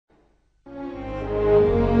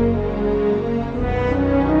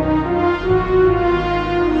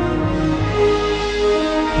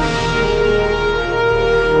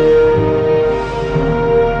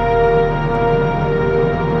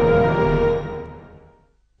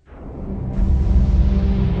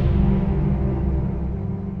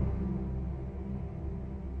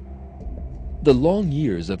The long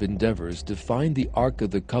years of endeavors to find the Ark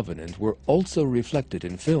of the Covenant were also reflected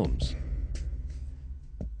in films.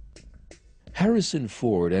 Harrison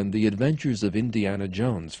Ford and the Adventures of Indiana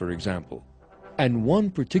Jones, for example, and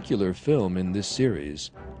one particular film in this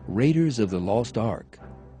series, Raiders of the Lost Ark,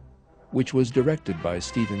 which was directed by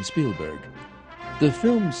Steven Spielberg. The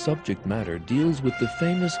film's subject matter deals with the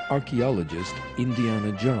famous archaeologist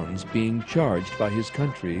Indiana Jones being charged by his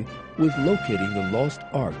country with locating the lost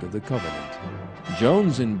Ark of the Covenant.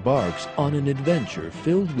 Jones embarks on an adventure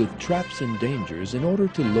filled with traps and dangers in order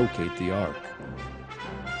to locate the Ark.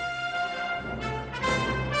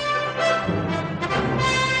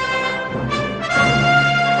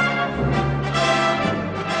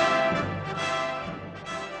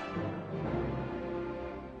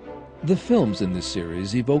 The films in this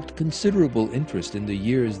series evoked considerable interest in the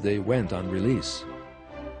years they went on release.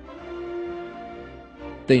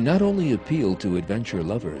 They not only appealed to adventure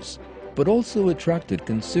lovers, but also attracted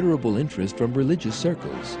considerable interest from religious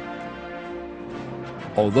circles.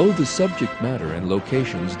 Although the subject matter and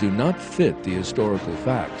locations do not fit the historical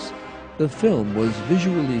facts, the film was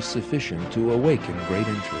visually sufficient to awaken great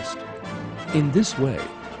interest. In this way,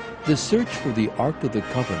 the search for the Ark of the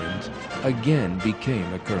Covenant again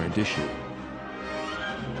became a current issue.